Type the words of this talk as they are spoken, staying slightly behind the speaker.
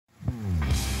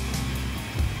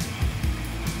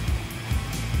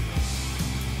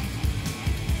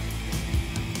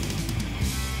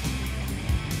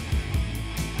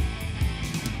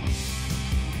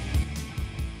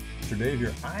Dave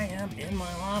here. I am in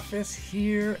my office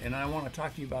here, and I want to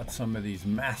talk to you about some of these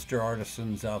master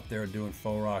artisans out there doing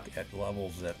faux rock at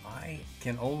levels that I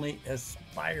can only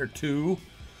aspire to.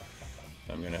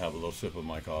 I'm going to have a little sip of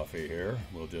my coffee here.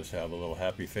 We'll just have a little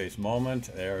happy face moment.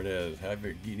 There it is.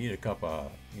 You need a cup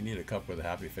with a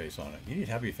happy face on it. You need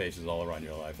happy faces all around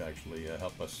your life, actually.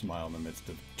 Help us smile in the midst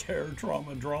of terror,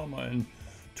 drama, and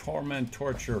torment,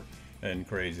 torture, and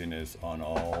craziness on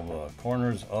all the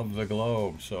corners of the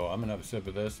globe. So I'm gonna have a sip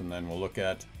of this, and then we'll look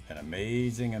at an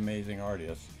amazing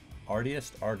artist,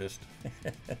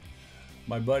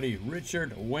 my buddy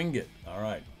Richard Winget. All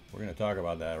right, we're gonna talk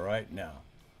about that right now.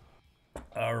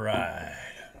 All right,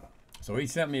 so he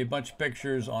sent me a bunch of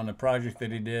pictures on the project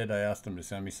that he did. I asked him to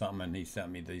send me something, and he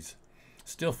sent me these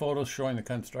still photos showing the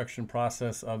construction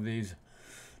process of these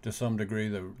to some degree.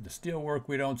 The steel work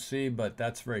we don't see, but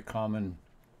that's very common.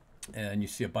 And you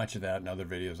see a bunch of that in other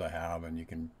videos I have, and you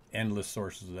can endless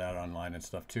sources of that online and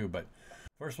stuff too. But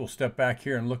first we'll step back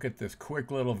here and look at this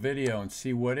quick little video and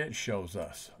see what it shows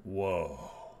us. Whoa.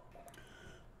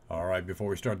 All right, before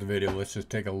we start the video, let's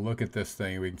just take a look at this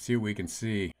thing. We can see what we can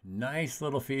see. Nice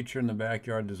little feature in the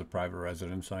backyard. There's a private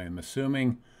residence, I am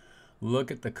assuming. Look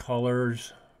at the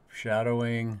colors,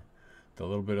 shadowing, the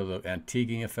little bit of the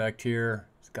antiquing effect here.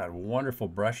 It's got a wonderful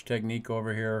brush technique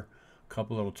over here, a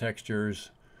couple little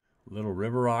textures. Little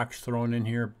river rocks thrown in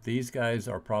here. These guys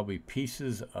are probably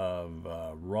pieces of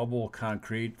rubble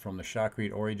concrete from the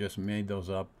shotcrete, or he just made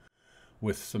those up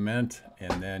with cement,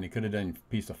 and then he could have done a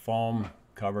piece of foam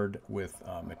covered with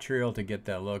material to get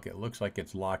that look. It looks like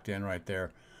it's locked in right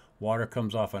there. Water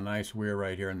comes off a nice weir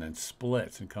right here and then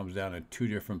splits and comes down in two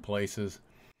different places.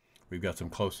 We've got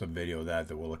some close-up video of that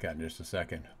we'll look at in just a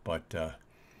second, but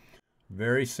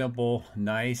very simple,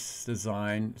 nice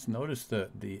design. Notice the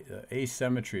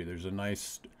asymmetry. There's a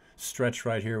nice stretch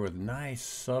right here with nice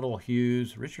subtle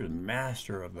hues. Richard's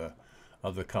master of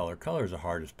the color. Color is the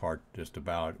hardest part just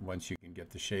about once you can get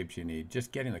the shapes you need.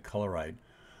 Just getting the color right.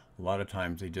 A lot of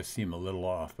times they just seem a little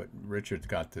off, but Richard's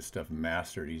got this stuff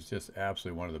mastered. He's just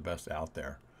absolutely one of the best out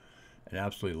there. And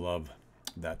absolutely love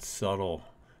that subtle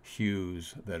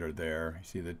hues that are there. You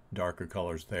see the darker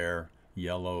colors there,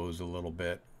 yellows a little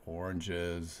bit,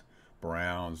 oranges,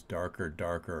 browns,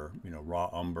 darker, raw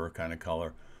umber kind of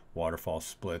color, waterfall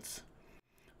splits.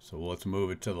 So let's move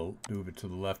it to the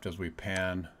left as we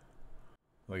pan.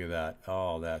 Look at that.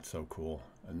 Oh, that's so cool.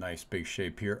 A nice big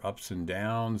shape here, ups and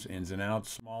downs, ins and outs.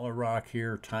 Smaller rock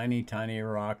here, tiny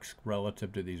rocks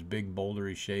relative to these big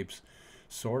bouldery shapes.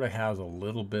 Sort of has a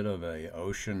little bit of a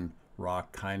ocean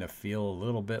rock kind of feel, a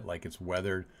little bit like it's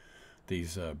weathered.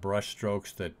 These brush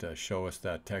strokes that show us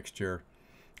that texture.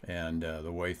 And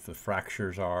the way the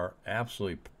fractures are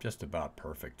absolutely just about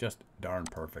perfect, just darn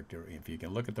perfect. If you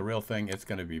can look at the real thing, it's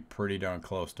going to be pretty darn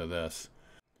close to this.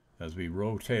 As we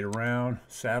rotate around,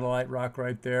 satellite rock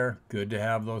right there. Good to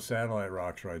have those satellite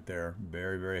rocks right there.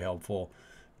 Very helpful.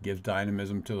 Gives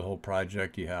dynamism to the whole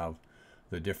project. You have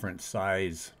the different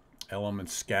size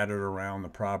elements scattered around the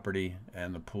property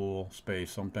and the pool space.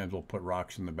 Sometimes we'll put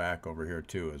rocks in the back over here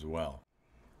too as well.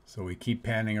 So we keep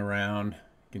panning around.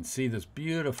 You can see this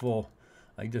beautiful,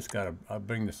 I'll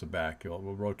bring this back. We'll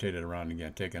rotate it around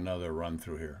again, take another run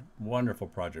through here. Wonderful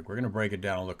project. We're going to break it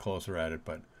down and look closer at it,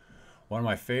 but one of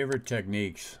my favorite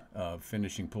techniques of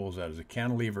finishing pools out is a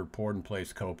cantilever poured in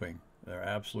place coping. They're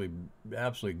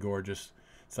absolutely gorgeous.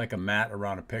 It's like a mat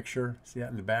around a picture. See that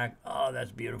in the back? Oh,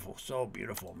 that's beautiful. So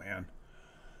beautiful, man.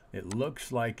 It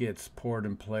looks like it's poured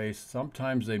in place.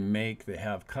 Sometimes they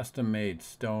have custom made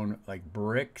stone like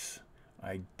bricks.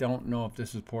 I don't know if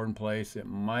this is poured in place. It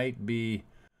might be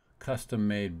custom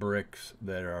made bricks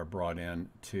that are brought in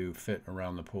to fit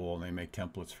around the pool, and they make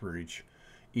templates for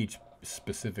each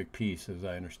specific piece, as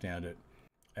I understand it.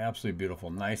 Absolutely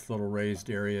beautiful. Nice little raised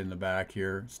area in the back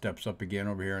here. Steps up again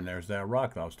over here, and there's that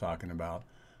rock that I was talking about.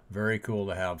 Very cool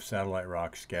to have satellite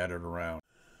rocks scattered around.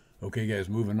 Okay guys,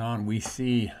 moving on, we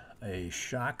see a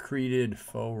shotcreted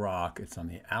faux rock. It's on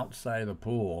the outside of the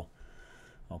pool.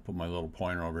 I'll put my little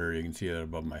pointer over here. You can see it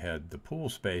above my head. The pool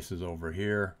space is over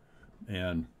here,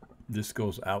 and this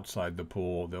goes outside the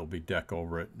pool. There'll be deck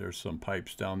over it. There's some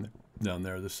pipes down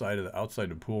there, the side of the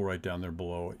outside of the pool, right down there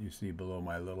below it. You see below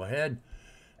my little head,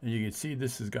 and you can see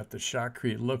this has got the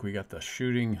shotcrete look. We got the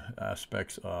shooting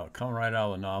aspects coming right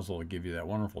out of the nozzle to give you that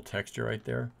wonderful texture right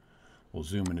there. We'll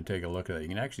zoom in and take a look at it. You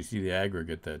can actually see the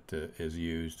aggregate that is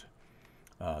used.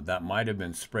 That might have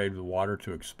been sprayed with water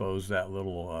to expose that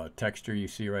little texture you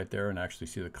see right there, and actually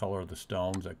see the color of the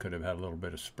stones. That could have had a little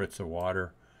bit of spritz of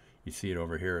water. You see it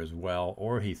over here as well.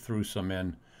 Or he threw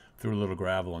a little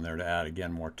gravel in there to add,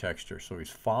 again, more texture. So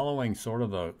he's following sort of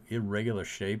the irregular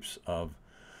shapes of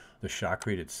the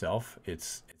shotcrete itself,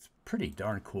 it's pretty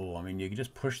darn cool. I mean, you can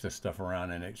just push this stuff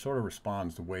around and it sort of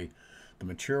responds the way the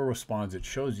material responds. It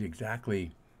shows you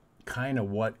exactly kind of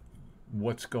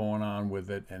what's going on with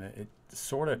it, and it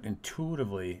sort of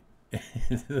intuitively,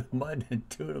 the mud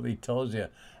intuitively tells you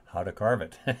how to carve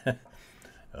it.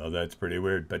 Oh, that's pretty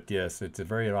weird, but yes, it's a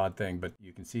very odd thing. But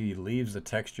you can see he leaves the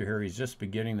texture here. He's just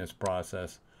beginning this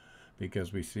process,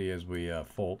 because we see as we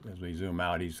zoom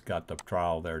out, he's got the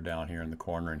trowel there down here in the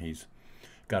corner, and he's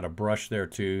got a brush there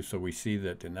too. So we see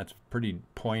that, and that's pretty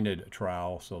pointed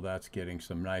trowel. So that's getting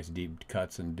some nice deep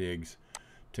cuts and digs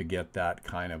to get that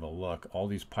kind of a look. All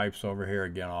these pipes over here,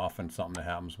 again, often something that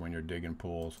happens when you're digging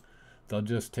pools. They'll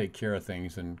just take care of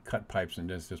things and cut pipes and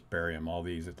just bury them. All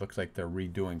these, it looks like they're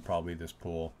redoing probably this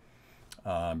pool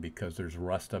because there's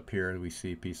rust up here. We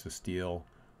see a piece of steel.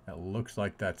 It looks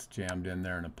like that's jammed in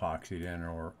there and epoxied in,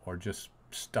 or just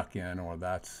stuck in, or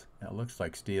it looks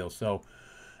like steel. So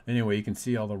anyway, you can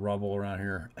see all the rubble around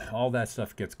here. All that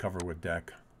stuff gets covered with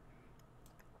deck.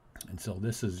 And so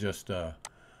this is just a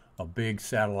big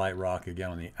satellite rock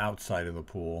again on the outside of the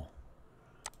pool.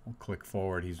 We'll click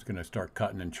forward. He's going to start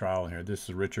cutting and troweling here. This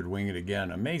is Richard Winget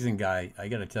again. Amazing guy. I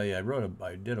got to tell you,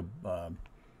 I did a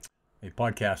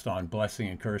podcast on blessing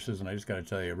and curses, and I just got to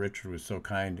tell you, Richard was so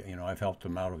kind. You know, I've helped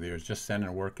him out over the years, just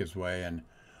sending work his way,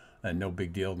 and no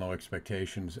big deal, no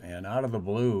expectations. And out of the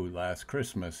blue, last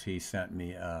Christmas, he sent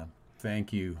me a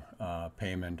thank you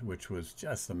payment, which was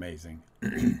just amazing.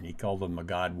 He called him a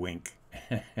God wink.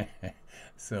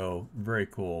 So very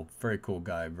cool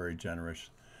guy, very generous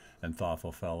and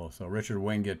thoughtful fellow. So Richard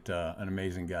Winget, an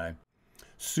amazing guy,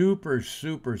 super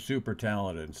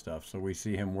talented and stuff. So we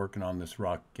see him working on this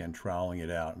rock and troweling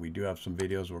it out. We do have some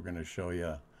videos we're going to show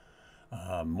you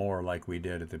more like we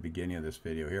did at the beginning of this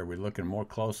video. Here we're looking more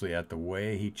closely at the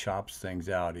way he chops things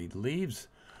out. He leaves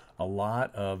a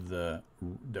lot of the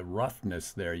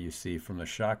roughness there you see from the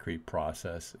shotcrete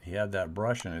process. He had that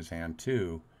brush in his hand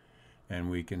too, and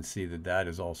we can see that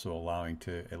is also allowing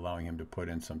him to put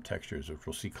in some textures, which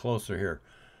we'll see closer here.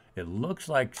 It looks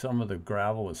like some of the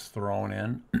gravel is thrown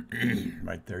in.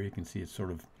 Right there you can see it's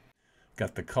sort of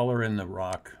got the color in the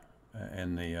rock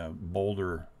and the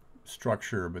boulder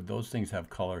structure, but those things have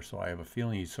color, so I have a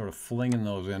feeling he's sort of flinging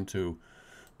those into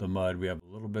the mud. We have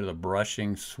a little bit of the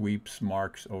brushing sweeps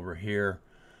marks over here.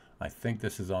 I think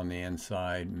this is on the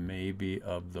inside, maybe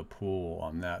of the pool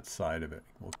on that side of it.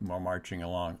 We're marching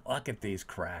along. Look at these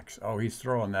cracks. Oh, he's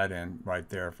throwing that in right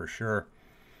there for sure.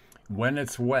 When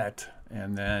it's wet,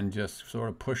 and then just sort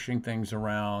of pushing things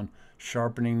around,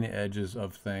 sharpening the edges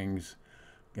of things,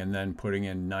 and then putting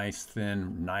in nice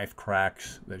thin knife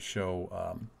cracks that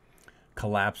show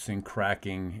collapsing,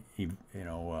 cracking,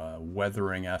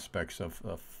 weathering aspects of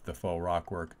the faux rock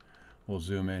work. We'll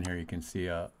zoom in here. You can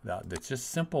see that's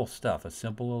just simple stuff, a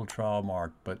simple little trowel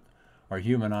mark, but our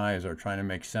human eyes are trying to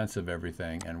make sense of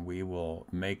everything, and we will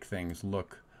make things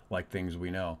look like things we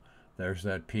know. There's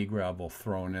that pea gravel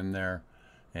thrown in there,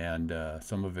 and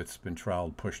some of it's been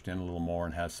troweled, pushed in a little more,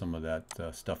 and has some of that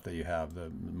stuff that you have. The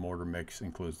mortar mix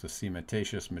includes the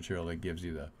cementatious material that gives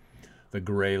you the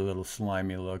gray little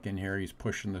slimy look. In here he's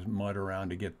pushing the mud around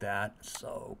to get that.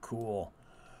 So cool.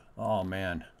 Oh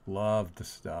man, love the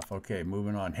stuff. Okay,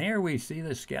 moving on. Here we see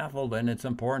the scaffold, and it's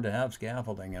important to have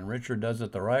scaffolding, and Richard does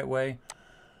it the right way.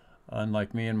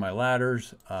 Unlike me and my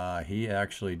ladders, he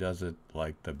actually does it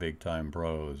like the big time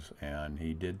pros. And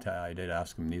I did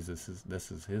ask him, this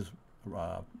is his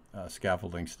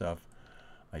scaffolding stuff.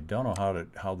 I don't know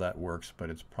how that works, but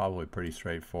it's probably pretty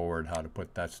straightforward how to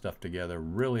put that stuff together.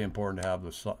 Really important to have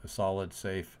the solid,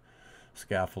 safe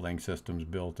scaffolding systems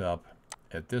built up.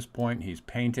 At this point, he's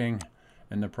painting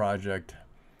in the project.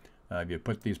 If you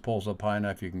put these poles up high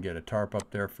enough, you can get a tarp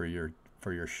up there for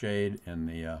your shade in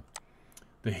the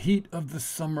heat of the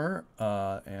summer.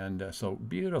 So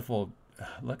beautiful.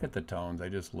 Look at the tones. I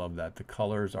just love that. The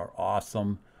colors are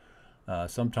awesome.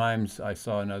 Sometimes I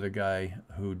saw another guy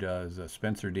who does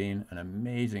Spencer Dean, an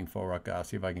amazing faux rock guy. I'll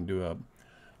see if I can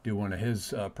do one of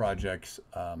his projects,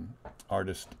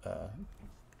 artist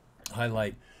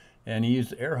highlight. And he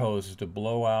used air hoses to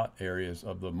blow out areas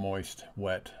of the moist,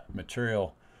 wet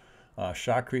material.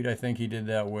 Shotcrete, I think he did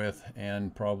that with,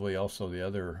 and probably also the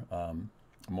other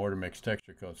mortar mix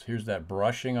texture coats. Here's that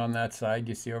brushing on that side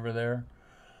you see over there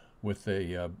with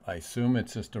the, I assume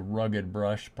it's just a rugged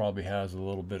brush, probably has a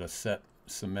little bit of set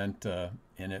cement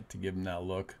in it to give him that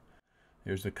look.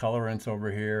 Here's the colorants over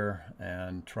here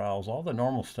and trowels, all the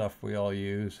normal stuff we all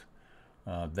use.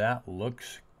 That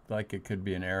looks like it could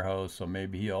be an air hose, so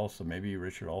maybe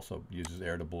Richard also uses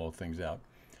air to blow things out.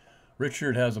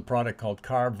 Richard has a product called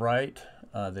Carve Right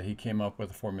that he came up with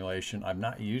a formulation. I've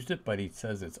not used it, but he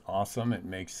says it's awesome. It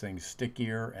makes things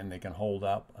stickier and they can hold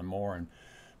up more and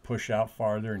push out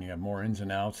farther, and you have more ins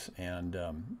and outs, and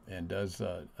does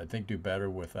I think do better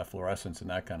with efflorescence and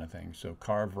that kind of thing. So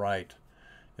Carve Right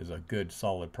is a good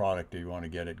solid product. If you want to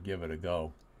get it, give it a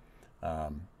go.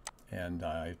 And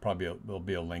probably there'll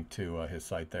be a link to his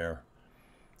site there.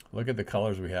 Look at the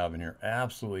colors we have in here.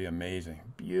 Absolutely amazing.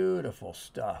 Beautiful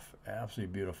stuff.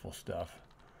 Absolutely beautiful stuff.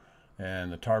 And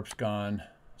the tarp's gone.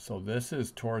 So this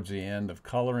is towards the end of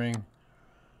coloring.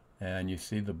 And you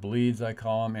see the bleeds, I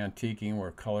call them, antiquing,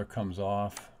 where color comes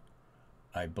off.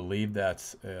 I believe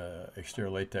that's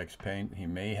exterior latex paint. He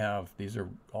may have, these are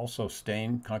also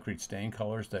concrete stain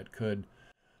colors that could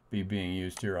be being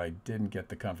used here. I didn't get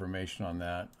the confirmation on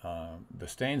that. The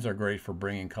stains are great for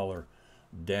bringing color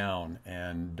down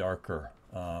and darker.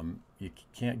 You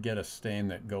can't get a stain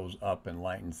that goes up and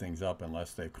lightens things up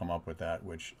unless they've come up with that,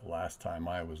 which last time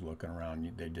I was looking around,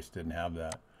 they just didn't have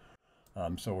that.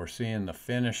 So we're seeing the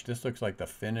finish. This looks like the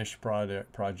finished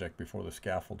project before the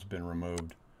scaffold's been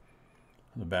removed.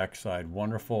 On the backside,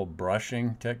 wonderful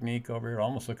brushing technique over here.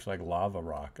 Almost looks like lava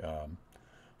rock.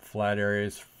 Flat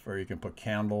areas where you can put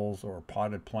candles or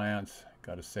potted plants.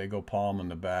 Got a sago palm in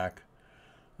the back.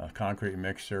 A concrete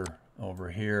mixer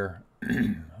over here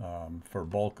for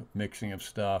bulk mixing of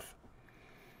stuff.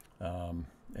 And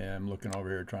I'm looking over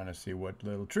here trying to see what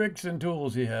little tricks and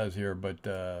tools he has here,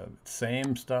 but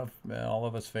same stuff all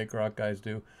of us fake rock guys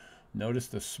do. Notice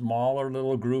the smaller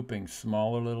little groupings,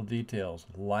 smaller little details,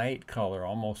 light color,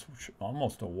 almost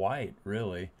a white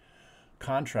really,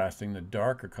 contrasting the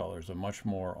darker colors, a much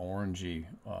more orangey,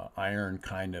 iron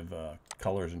kind of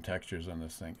colors and textures on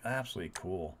this thing. Absolutely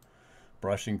cool.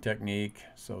 Brushing technique,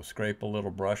 so scrape a little,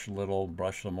 brush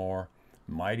some more.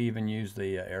 Might even use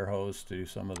the air hose to do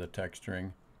some of the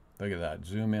texturing. Look at that,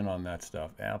 zoom in on that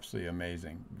stuff. Absolutely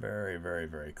amazing. Very, very,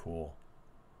 very cool.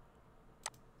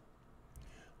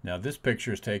 Now this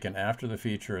picture is taken after the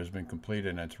feature has been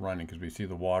completed and it's running, because we see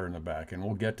the water in the back, and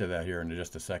we'll get to that here in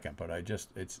just a second, but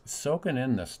it's soaking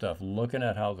in this stuff, looking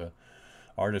at how the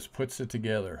artist puts it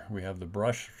together. We have the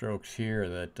brush strokes here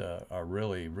that are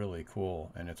really, really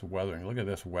cool, and it's weathering. Look at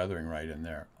this weathering right in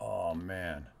there. Oh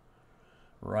man,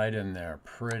 right in there.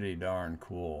 Pretty darn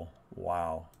cool.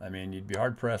 Wow. I mean, you'd be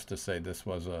hard pressed to say this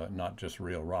was not just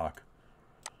real rock.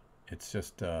 It's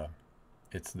just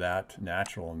it's that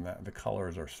natural, and that the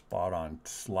colors are spot on.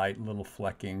 Slight little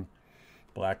flecking,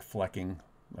 black flecking,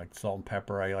 like salt and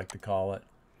pepper I like to call it.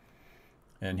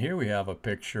 And here we have a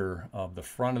picture of the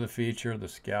front of the feature. The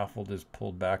scaffold is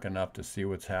pulled back enough to see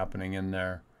what's happening in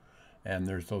there. And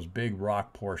there's those big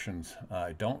rock portions.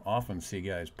 I don't often see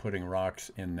guys putting rocks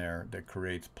in there that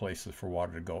creates places for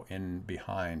water to go in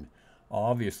behind.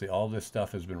 Obviously, all this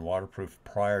stuff has been waterproof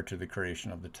prior to the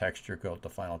creation of the texture coat, the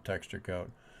final texture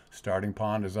coat. Starting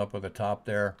pond is up at the top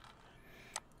there.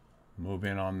 Move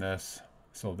in on this.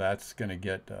 So that's going to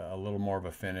get a little more of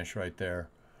a finish right there.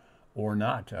 Or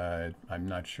not. I'm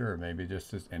not sure. Maybe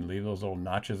just and leave those little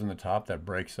notches in the top that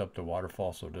breaks up the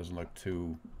waterfall so it doesn't look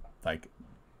too like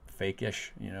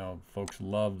fake-ish. You know, folks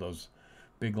love those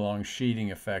big long sheeting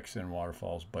effects in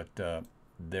waterfalls, but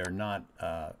they're not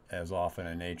as often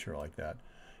in nature like that.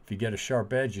 If you get a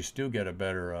sharp edge, you still get a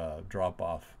better drop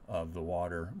off of the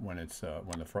water when it's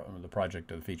when the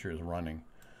project of the feature is running.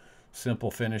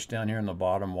 Simple finish down here in the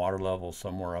bottom, water level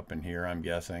somewhere up in here, I'm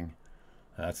guessing.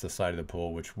 That's the side of the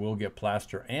pool, which will get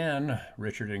plaster. And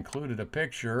Richard included a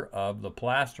picture of the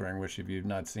plastering, which if you've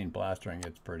not seen plastering,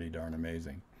 it's pretty darn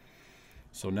amazing.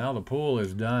 So now the pool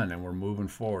is done and we're moving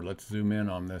forward. Let's zoom in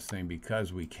on this thing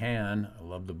because we can. I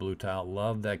love the blue tile.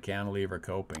 Love that cantilever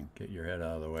coping. Get your head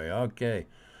out of the way. Okay.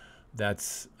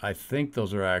 I think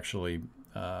those are actually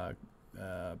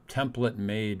template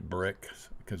made bricks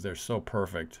because they're so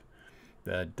perfect.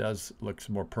 That does looks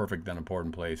more perfect than a poured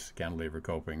in place cantilever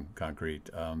coping concrete.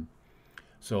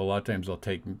 So a lot of times they'll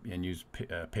take and use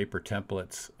paper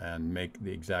templates and make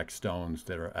the exact stones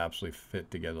that are absolutely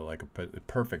fit together like a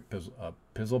perfect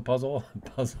puzzle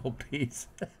piece.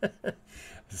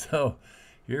 So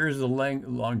here's the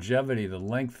longevity, the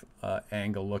length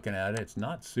angle looking at it. It's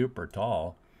not super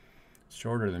tall. It's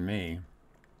shorter than me.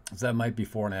 So that might be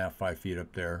 4.5, 5 feet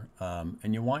up there.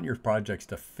 And you want your projects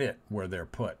to fit where they're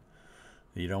put.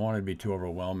 You don't want it to be too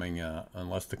overwhelming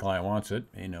unless the client wants it,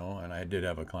 you know. And I did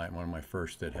have a client, one of my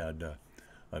first, that had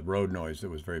a road noise that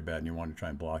was very bad, and you wanted to try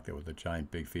and block it with a giant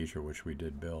big feature, which we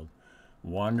did build.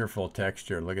 Wonderful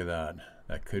texture. Look at that.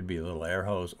 That could be a little air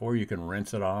hose, or you can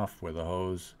rinse it off with a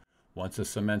hose once the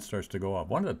cement starts to go off.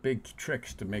 One of the big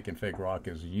tricks to making fake rock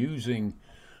is using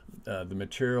the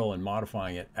material and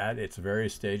modifying it at its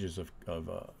various stages of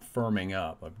firming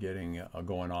up, of getting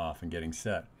going off and getting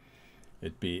set.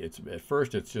 It's at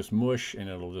first it's just mush and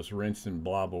it'll just rinse and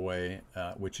blob away,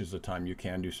 which is the time you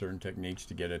can do certain techniques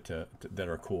to get it to that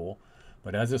are cool.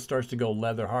 But as it starts to go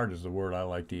leather hard, is the word I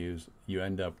like to use, you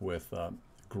end up with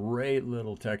great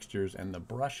little textures, and the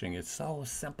brushing is so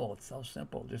simple. It's so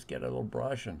simple. Just get a little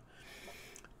brush and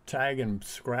tag and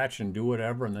scratch and do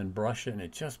whatever, and then brush it, and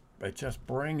it just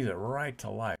brings it right to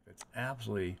life. It's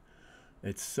absolutely,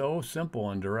 it's so simple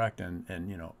and direct, and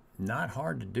you know, not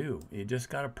hard to do. You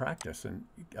just got to practice. And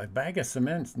a bag of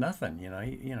cement's nothing, you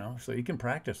know. So you can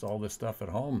practice all this stuff at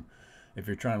home if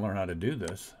you're trying to learn how to do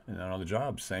this. And then on the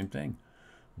job, same thing.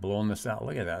 Blowing this out.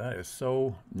 Look at that. That is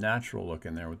so natural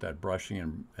looking there with that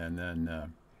brushing, and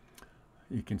then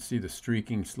you can see the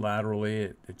streaking laterally.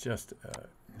 It just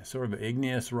sort of an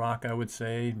igneous rock, I would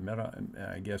say.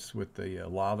 I guess with the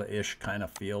lava-ish kind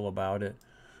of feel about it.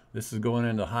 This is going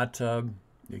into the hot tub.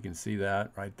 You can see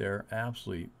that right there.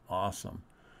 Absolutely awesome.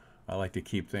 I like to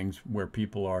keep things where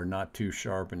people are not too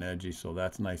sharp and edgy, so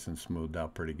that's nice and smoothed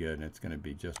out pretty good, and it's going to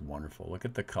be just wonderful. Look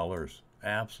at the colors.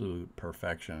 Absolute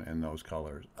perfection in those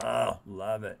colors. Oh,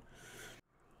 love it.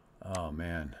 Oh,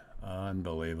 man.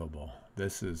 Unbelievable.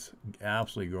 This is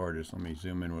absolutely gorgeous. Let me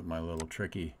zoom in with my little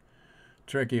tricky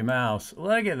mouse.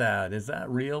 Look at that. Is that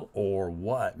real or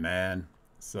what, man?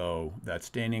 So that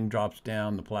staining drops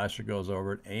down, the plaster goes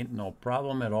over it. Ain't no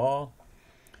problem at all.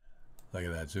 Look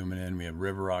at that, zooming in. We have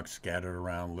river rocks scattered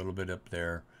around a little bit up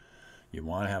there. You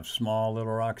want to have small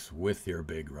little rocks with your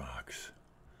big rocks.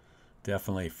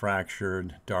 Definitely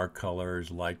fractured, dark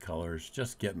colors, light colors,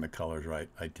 just getting the colors right.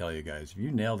 I tell you guys, if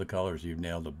you nail the colors, you've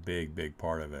nailed a big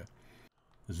part of it.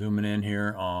 Zooming in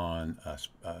here on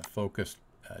a focused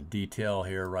detail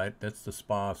here, right? That's the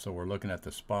spa, so we're looking at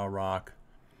the spa rock.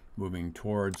 Moving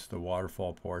towards the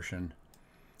waterfall portion.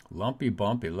 Lumpy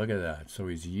bumpy, look at that. So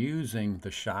he's using the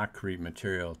shotcrete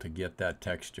material to get that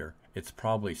texture. It's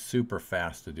probably super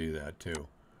fast to do that too.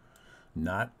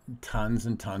 Not tons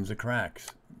and tons of cracks.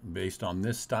 Based on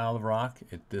this style of rock,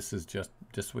 this is just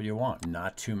what you want.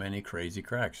 Not too many crazy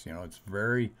cracks. You know, it's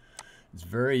very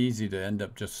easy to end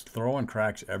up just throwing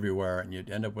cracks everywhere, and you'd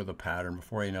end up with a pattern.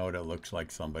 Before you know it, it looks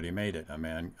like somebody made it, a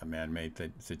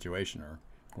man-made situation or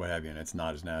what have you, and it's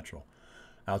not as natural.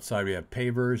 Outside we have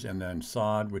pavers and then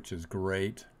sod, which is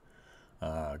great.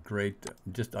 I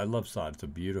love sod. It's a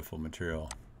beautiful material.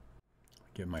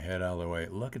 Get my head out of the way.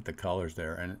 Look at the colors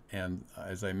there, and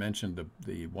as I mentioned,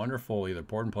 the wonderful either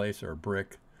poured in place or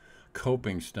brick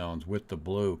coping stones with the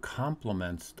blue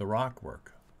complements the rock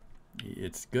work.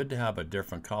 It's good to have a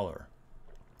different color.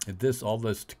 If all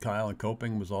this tile and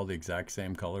coping was all the exact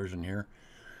same colors in here,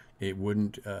 they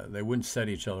wouldn't set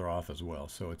each other off as well.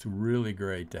 So it's really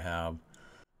great to have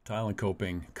tile and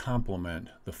coping complement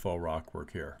the faux rock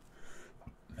work here.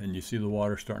 And you see the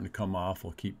water starting to come off.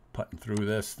 We'll keep putting through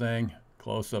this thing.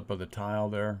 Close up of the tile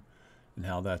there and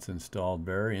how that's installed.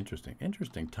 Very interesting.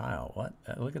 Interesting tile. What?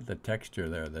 Look at the texture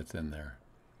there that's in there.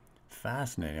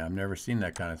 Fascinating. I've never seen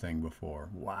that kind of thing before.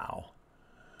 Wow.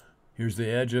 Here's the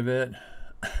edge of it.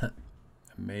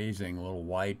 Amazing little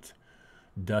white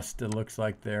dust it looks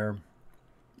like there.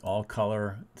 All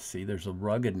color. See, there's a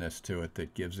ruggedness to it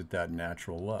that gives it that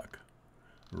natural look.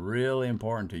 Really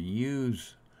important to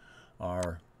use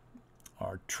our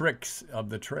tricks of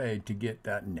the trade to get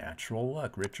that natural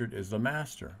look. Richard is the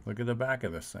master. Look at the back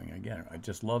of this thing. Again, I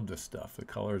just love this stuff. The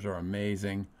colors are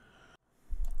amazing.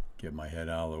 Get my head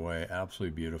out of the way.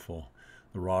 Absolutely beautiful.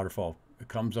 The waterfall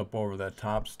comes up over that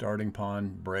top starting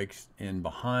pond, breaks in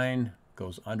behind,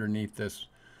 goes underneath this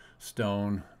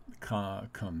stone,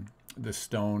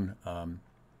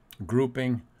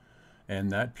 grouping,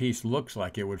 and that piece looks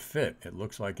like it would fit. It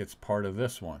looks like it's part of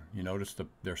this one. You notice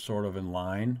they're sort of in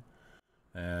line,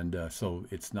 and so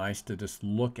it's nice to just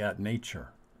look at nature.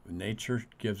 Nature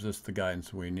gives us the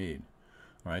guidance we need.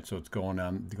 All right, so it's going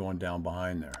down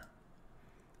behind there.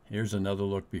 Here's another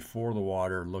look before the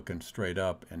water, looking straight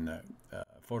up, and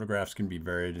photographs can be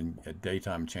varied, and at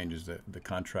daytime changes the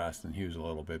contrast and hues a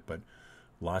little bit, but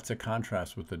lots of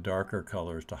contrast with the darker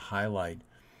colors to highlight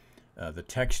the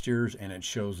textures, and it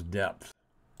shows depth.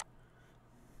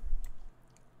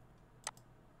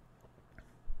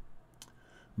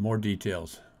 More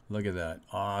details. Look at that.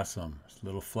 Awesome. It's a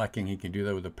little flecking. You can do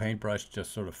that with a paintbrush,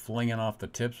 just sort of flinging off the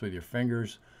tips with your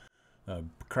fingers,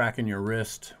 cracking your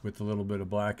wrist with a little bit of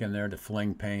black in there to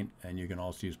fling paint, and you can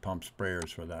also use pump sprayers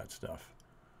for that stuff.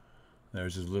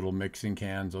 There's his little mixing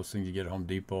cans, those things you get at Home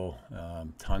Depot.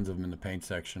 Tons of them in the paint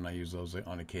section. I use those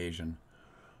on occasion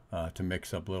to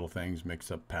mix up little things,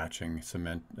 mix up patching,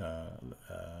 cement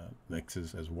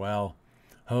mixes as well.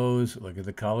 hose. Look at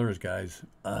the colors, guys.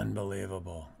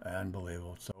 Unbelievable.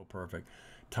 Unbelievable. So perfect.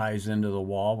 Ties into the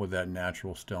wall with that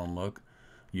natural stone look.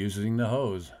 Using the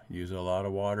hose. Use a lot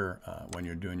of water when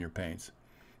you're doing your paints.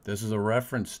 This is a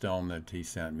reference stone that he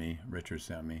sent me, Richard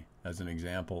sent me, as an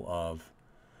example of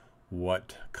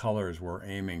what colors we're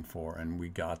aiming for, and we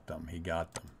got them. He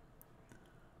got them.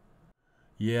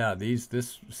 Yeah,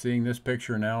 seeing this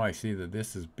picture now, I see that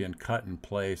this has been cut in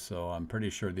place, so I'm pretty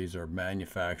sure these are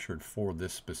manufactured for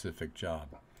this specific job.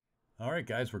 All right,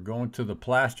 guys, we're going to the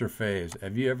plaster phase.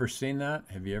 Have you ever seen that?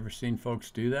 Have you ever seen folks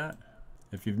do that?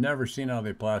 If you've never seen how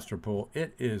they plaster pool,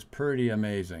 it is pretty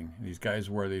amazing. These guys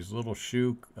wear these little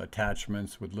shoe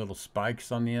attachments with little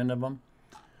spikes on the end of them.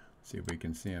 See if we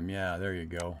can see them. Yeah, there you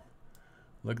go.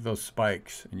 Look at those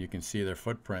spikes, and you can see their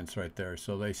footprints right there.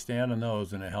 So they stand on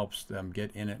those, and it helps them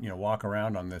get in it, walk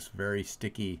around on this very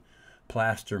sticky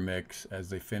plaster mix as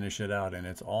they finish it out. And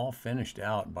it's all finished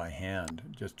out by hand,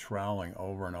 just troweling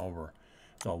over and over.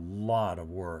 It's a lot of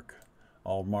work.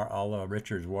 All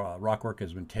Richard's rock work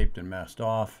has been taped and masked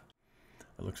off.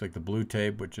 It looks like the blue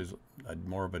tape, which is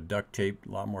more of a duct tape,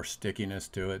 a lot more stickiness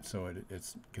to it. So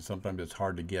it's because sometimes it's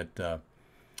hard to get the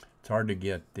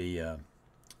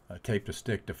tape to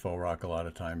stick to faux rock a lot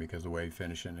of time because the way you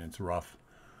finish it, and it's rough,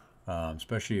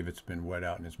 especially if it's been wet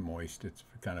out and it's moist. It's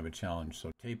kind of a challenge.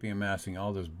 So taping and masking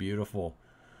all this beautiful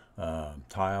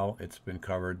tile, it's been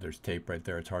covered. There's tape right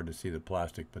there. It's hard to see the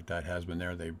plastic, but that has been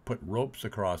there. They put ropes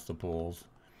across the pools,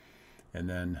 and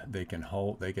then they can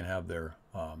have their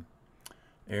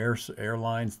air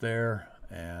lines there,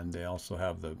 and they also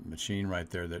have the machine right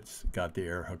there that's got the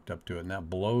air hooked up to it, and that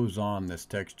blows on this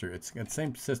texture. It's the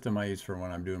same system I use for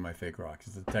when I'm doing my fake rocks.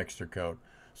 It's a texture coat,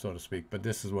 so to speak, but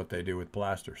this is what they do with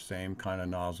plaster. Same kind of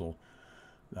nozzle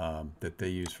that they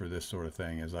use for this sort of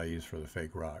thing as I use for the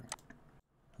fake rock.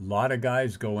 A lot of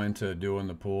guys go into doing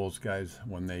the pools, guys,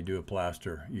 when they do a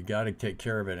plaster. You got to take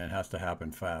care of it, and it has to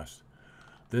happen fast.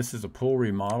 This is a pool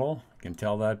remodel. You can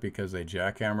tell that because they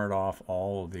jackhammered off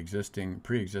all of the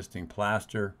pre-existing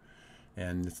plaster,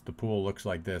 and the pool looks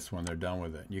like this when they're done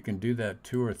with it. You can do that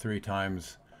 2 or 3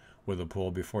 times with a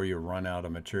pool before you run out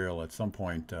of material at some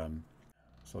point.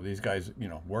 So these guys,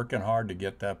 working hard to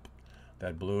get that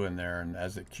blue in there, and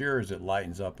as it cures, it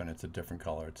lightens up and it's a different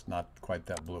color. It's not quite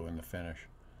that blue in the finish.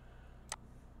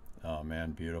 Oh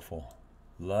man, beautiful.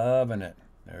 Loving it.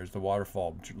 There's the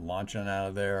waterfall launching out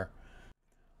of there.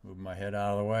 Move my head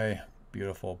out of the way.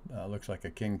 Beautiful. Looks like a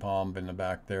king palm in the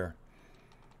back there.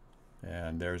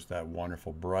 And there's that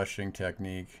wonderful brushing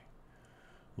technique.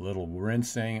 Little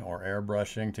rinsing or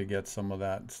airbrushing to get some of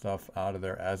that stuff out of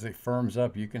there. As it firms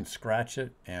up, you can scratch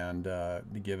it and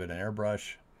give it an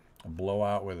airbrush, a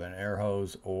blowout with an air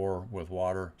hose or with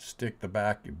water. Stick the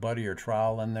back butt of your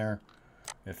trowel in there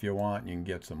if you want. You can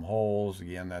get some holes.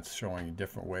 Again, that's showing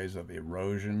different ways of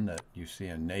erosion that you see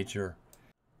in nature.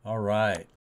 All right.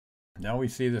 Now we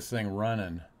see this thing running,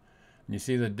 and you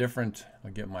see the different.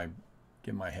 I'll get my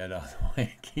head out of the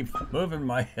way. Keep moving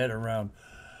my head around,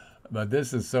 but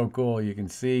this is so cool. You can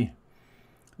see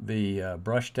the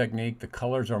brush technique. The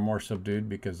colors are more subdued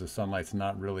because the sunlight's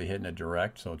not really hitting it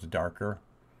direct, so it's darker.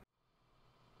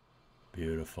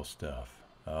 Beautiful stuff.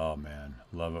 Oh man,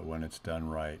 love it when it's done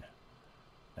right.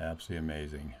 Absolutely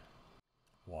amazing.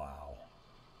 Wow.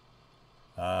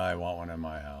 I want one in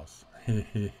my house.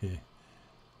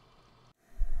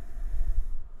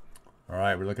 All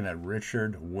right, we're looking at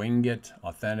Richard Winget,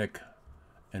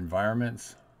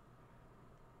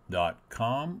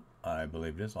 AuthenticEnvironments.com. I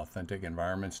believe it is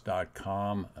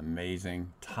AuthenticEnvironments.com.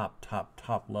 Amazing,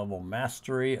 top level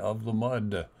mastery of the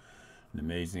mud. An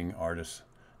amazing artist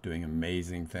doing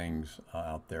amazing things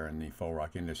out there in the faux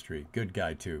rock industry. Good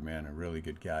guy too, man, a really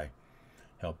good guy.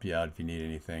 Help you out if you need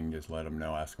anything. Just let him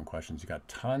know, ask him questions. You got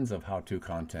tons of how-to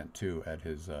content too at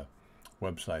his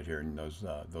website here, and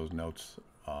those notes.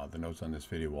 The notes on this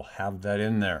video will have that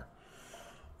in there.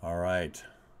 All right,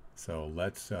 so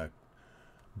let's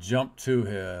jump to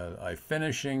a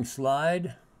finishing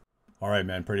slide. All right,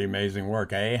 man, pretty amazing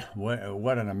work, eh?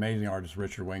 What an amazing artist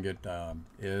Richard Winget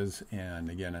is, and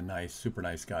again, super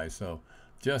nice guy. So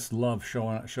just love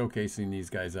showcasing these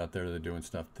guys out there that are doing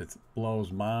stuff that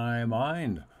blows my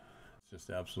mind. It's just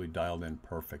absolutely dialed in,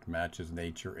 perfect, matches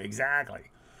nature exactly.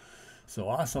 So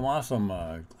awesome.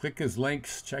 Click his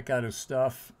links, check out his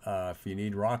stuff. If you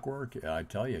need rock work, I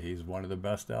tell you, he's one of the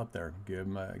best out there. Give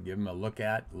him a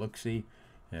look-see,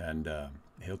 and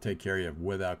he'll take care of you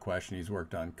without question. He's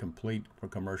worked on complete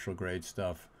commercial grade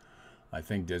stuff. I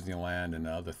think Disneyland and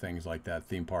other things like that,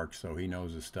 theme parks. So he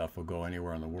knows his stuff. Will go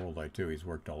anywhere in the world, like too. He's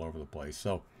worked all over the place.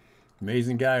 So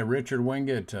amazing guy, Richard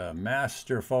Winget,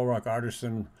 master faux rock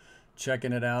artisan.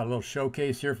 checking it out. A little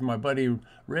showcase here from my buddy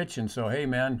Rich. And so, hey,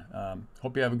 man,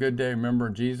 hope you have a good day. Remember,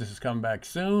 Jesus is coming back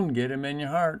soon. Get him in your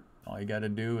heart. All you got to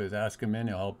do is ask him in.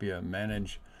 He'll help you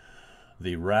manage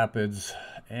the rapids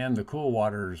and the cool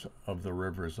waters of the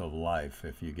rivers of life.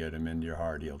 If you get him into your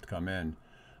heart, he'll come in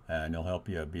and he'll help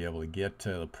you be able to get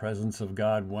to the presence of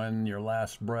God when your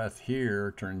last breath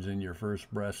here turns into your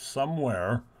first breath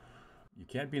somewhere. You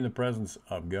can't be in the presence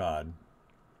of God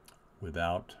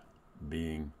without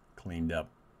being cleaned up,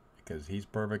 because he's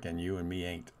perfect and you and me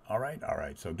ain't. All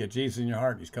right. So get Jesus in your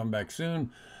heart. He's coming back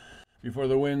soon, before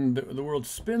the world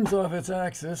spins off its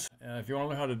axis. If you want to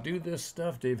learn how to do this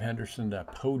stuff,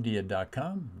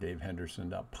 davehenderson.podia.com.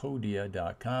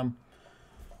 davehenderson.podia.com.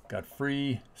 Got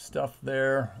free stuff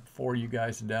there for you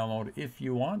guys to download if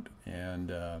you want, and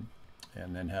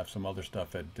then have some other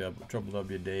stuff at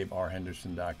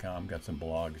www.daverhenderson.com. Got some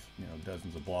blogs,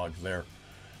 dozens of blogs there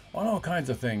on all kinds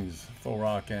of things, faux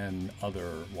rock and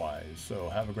otherwise. So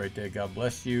have a great day. God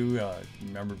bless you.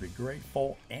 Remember to be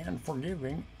grateful and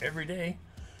forgiving every day,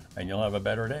 and you'll have a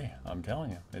better day. I'm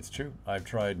telling you, it's true. I've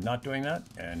tried not doing that,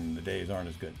 and the days aren't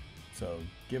as good. So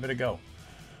give it a go.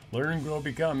 Learn, grow,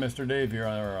 become. Mr. Dave here,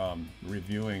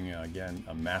 reviewing, again,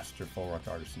 a master faux rock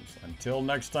artisans. Until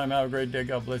next time, have a great day.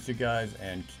 God bless you guys,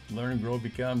 and learn, grow,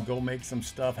 become. Go make some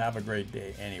stuff. Have a great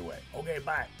day anyway. Okay,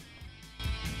 bye.